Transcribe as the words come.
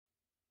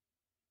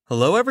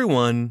Hello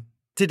everyone!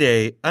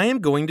 Today, I am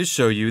going to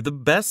show you the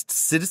best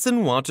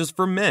citizen watches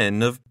for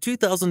men of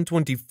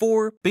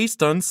 2024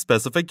 based on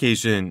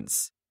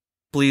specifications.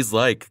 Please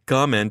like,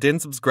 comment, and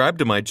subscribe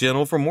to my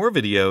channel for more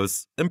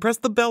videos, and press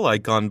the bell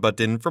icon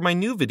button for my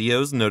new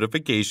videos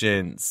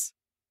notifications.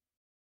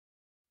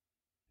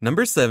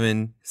 Number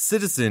 7.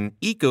 Citizen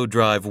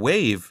EcoDrive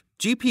Wave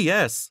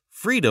GPS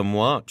Freedom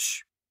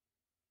Watch.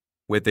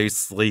 With a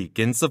sleek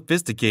and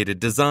sophisticated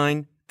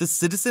design, the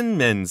Citizen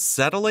Men's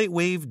Satellite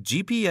Wave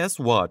GPS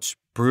watch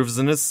proves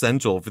an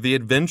essential for the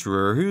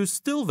adventurer who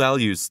still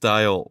values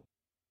style.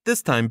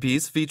 This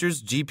timepiece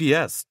features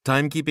GPS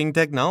timekeeping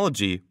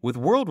technology with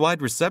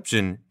worldwide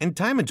reception and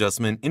time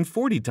adjustment in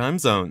 40 time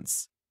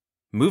zones.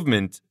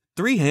 Movement,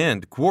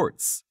 3-hand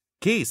quartz.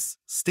 Case,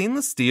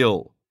 stainless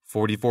steel,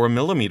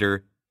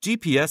 44mm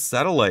GPS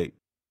satellite.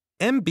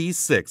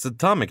 MB6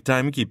 atomic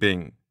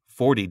timekeeping,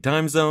 40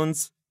 time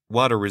zones.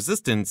 Water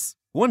resistance,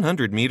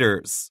 100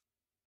 meters.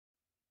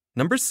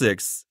 Number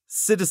 6.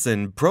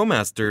 Citizen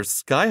Promaster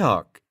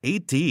Skyhawk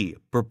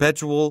AT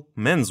Perpetual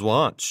Men's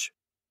Watch.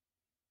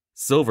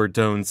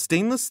 Silver-tone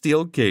stainless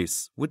steel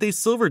case with a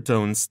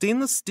silver-tone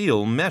stainless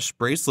steel mesh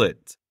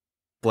bracelet.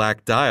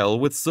 Black dial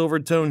with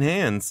silver-tone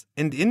hands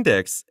and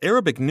index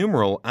Arabic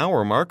numeral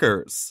hour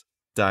markers.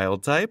 Dial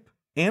type,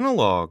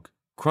 analog.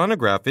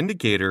 Chronograph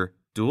indicator,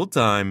 dual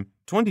time,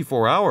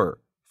 24-hour.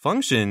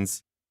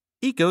 Functions,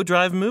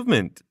 EcoDrive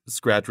movement,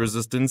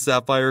 scratch-resistant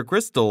sapphire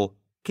crystal.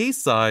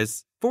 Case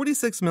size,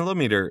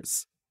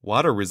 46mm.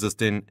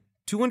 Water-resistant,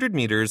 200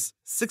 meters,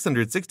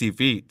 660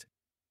 feet.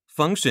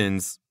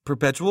 Functions,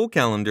 perpetual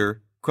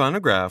calendar,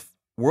 chronograph,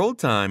 world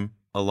time,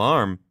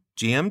 alarm,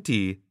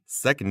 GMT,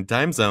 second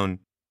time zone.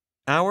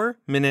 Hour,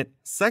 minute,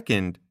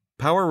 second,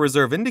 power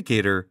reserve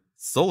indicator,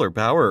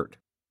 solar-powered.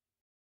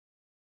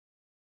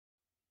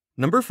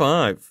 Number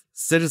 5.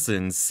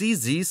 Citizen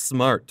CZ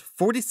Smart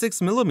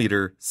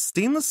 46mm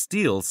Stainless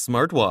Steel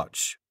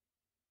Smartwatch.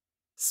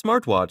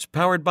 Smartwatch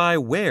powered by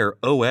Wear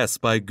OS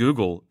by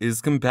Google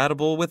is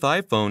compatible with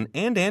iPhone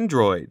and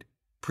Android.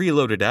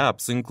 Preloaded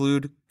apps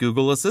include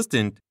Google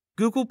Assistant,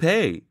 Google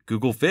Pay,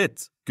 Google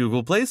Fit,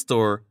 Google Play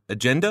Store,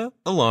 Agenda,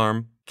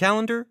 Alarm,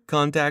 Calendar,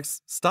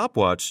 Contacts,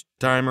 Stopwatch,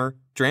 Timer,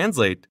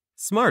 Translate,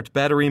 Smart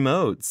Battery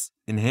Modes,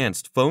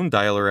 Enhanced Phone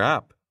Dialer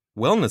app,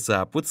 Wellness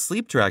app with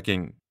sleep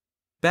tracking,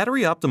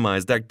 Battery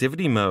Optimized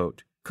Activity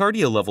Mode,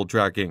 Cardio Level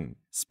Tracking,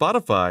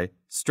 Spotify,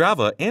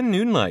 Strava, and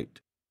Noonlight.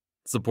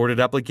 Supported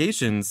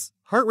applications,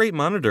 Heart Rate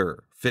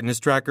Monitor, Fitness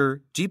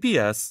Tracker,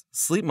 GPS,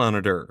 Sleep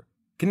Monitor,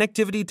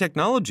 Connectivity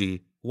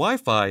Technology,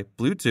 Wi-Fi,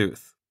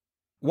 Bluetooth,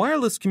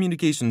 Wireless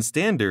Communication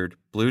Standard,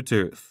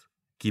 Bluetooth,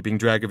 Keeping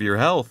track of your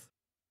health,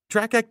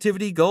 Track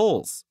activity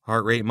goals,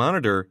 Heart Rate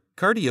Monitor,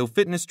 Cardio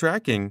Fitness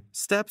Tracking,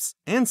 Steps,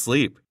 and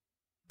Sleep.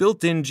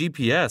 Built-in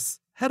GPS,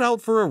 head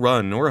out for a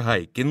run or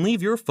hike and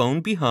leave your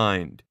phone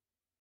behind.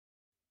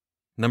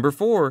 Number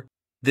 4.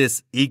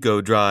 This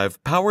EcoDrive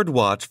powered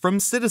watch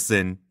from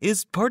Citizen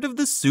is part of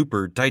the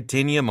Super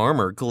Titanium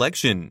Armor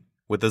collection,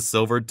 with a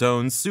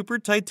silver-tone Super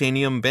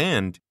Titanium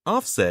band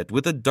offset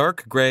with a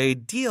dark gray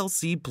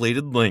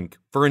DLC-plated link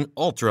for an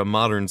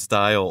ultra-modern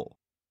style.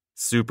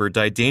 Super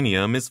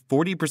Titanium is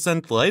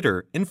 40%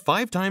 lighter and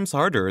 5 times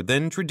harder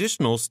than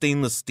traditional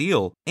stainless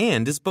steel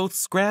and is both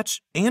scratch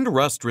and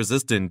rust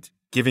resistant,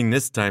 giving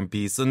this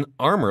timepiece an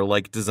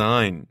armor-like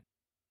design.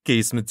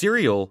 Case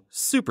material,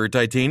 Super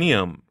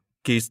Titanium.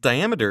 Case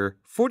diameter,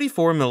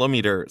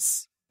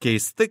 44mm.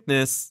 Case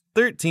thickness,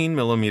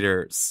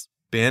 13mm.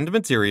 Band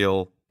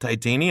material,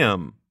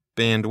 titanium.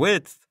 Band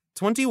width,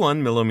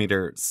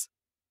 21mm.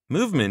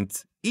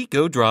 Movement,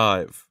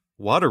 EcoDrive.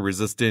 Water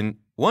resistant,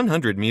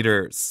 100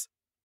 meters.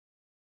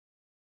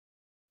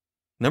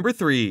 Number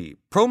 3.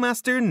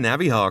 Promaster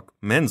Navihawk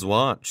Men's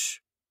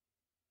Watch.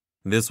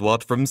 This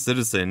watch from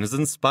Citizen is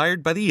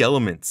inspired by the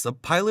elements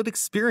of pilot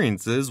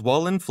experiences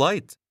while in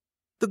flight.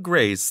 The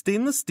gray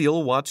stainless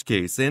steel watch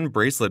case and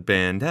bracelet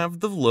band have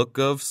the look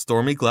of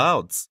stormy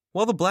clouds,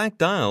 while the black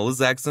dial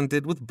is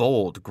accented with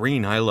bold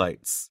green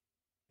highlights.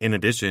 In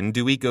addition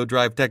to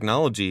EcoDrive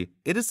technology,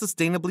 it is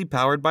sustainably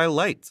powered by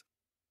light.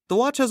 The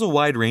watch has a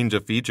wide range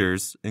of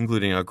features,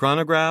 including a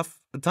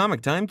chronograph, atomic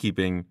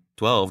timekeeping,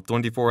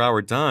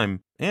 24-hour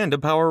time, and a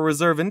power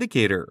reserve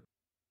indicator.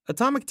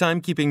 Atomic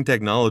timekeeping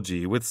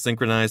technology with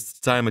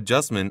synchronized time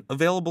adjustment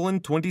available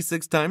in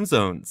 26 time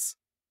zones.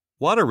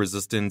 Water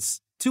resistance,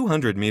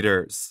 200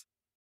 meters.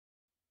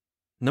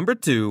 Number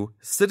 2.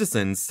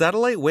 Citizen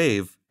Satellite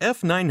Wave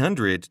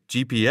F900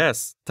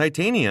 GPS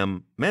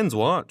Titanium Men's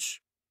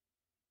Watch.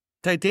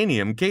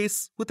 Titanium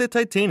case with a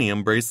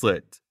titanium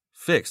bracelet.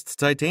 Fixed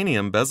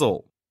titanium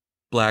bezel.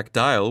 Black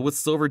dial with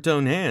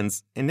silver-tone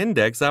hands and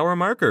index hour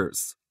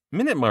markers.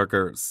 Minute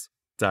markers.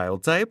 Dial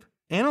type,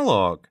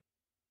 analog.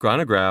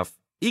 Chronograph,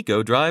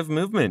 EcoDrive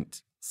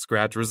movement.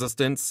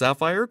 Scratch-resistant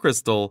sapphire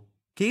crystal.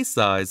 Case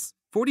size,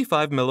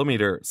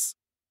 45mm.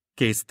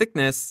 Case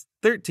thickness,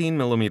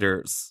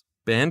 13mm.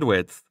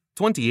 Bandwidth,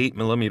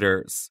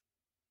 28mm.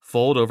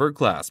 Fold-over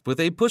clasp with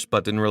a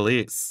push-button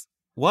release.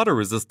 Water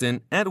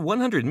resistant at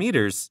 100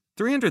 meters,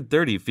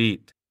 330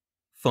 feet.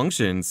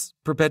 Functions: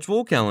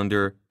 Perpetual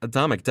calendar,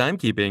 atomic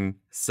timekeeping,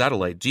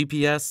 satellite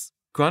GPS,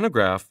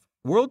 chronograph,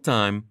 world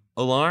time,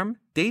 alarm,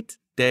 date,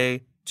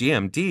 day,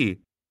 GMT.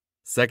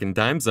 Second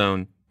time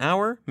zone: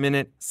 hour,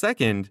 minute,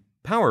 second,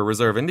 power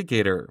reserve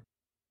indicator.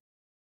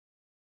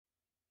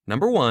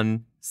 Number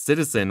 1.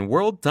 Citizen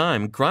World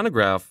Time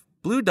Chronograph,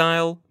 Blue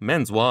Dial,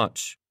 Men's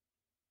Watch.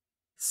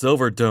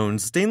 Silver tone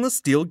stainless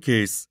steel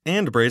case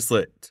and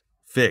bracelet.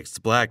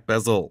 Fixed black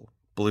bezel.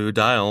 Blue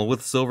dial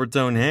with silver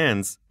tone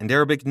hands and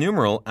Arabic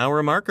numeral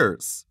hour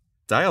markers.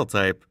 Dial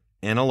type: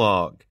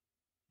 analog.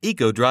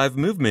 Eco drive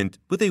movement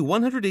with a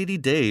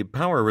 180-day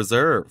power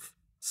reserve.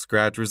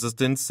 Scratch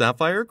resistant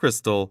sapphire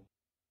crystal.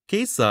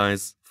 Case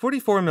size: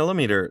 44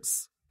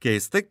 millimeters.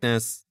 Case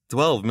thickness: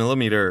 12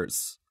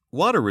 millimeters.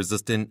 Water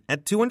resistant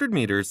at 200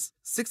 meters,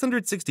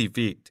 660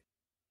 feet.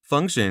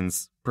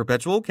 Functions: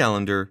 Perpetual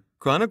calendar,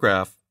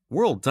 chronograph,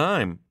 world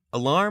time,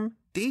 alarm,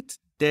 date,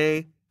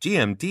 day,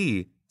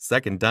 GMT,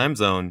 second time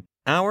zone,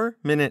 hour,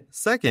 minute,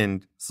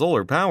 second,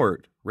 solar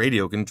powered,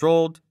 radio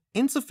controlled,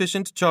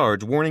 insufficient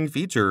charge warning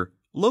feature,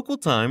 local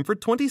time for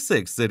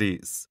 26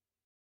 cities.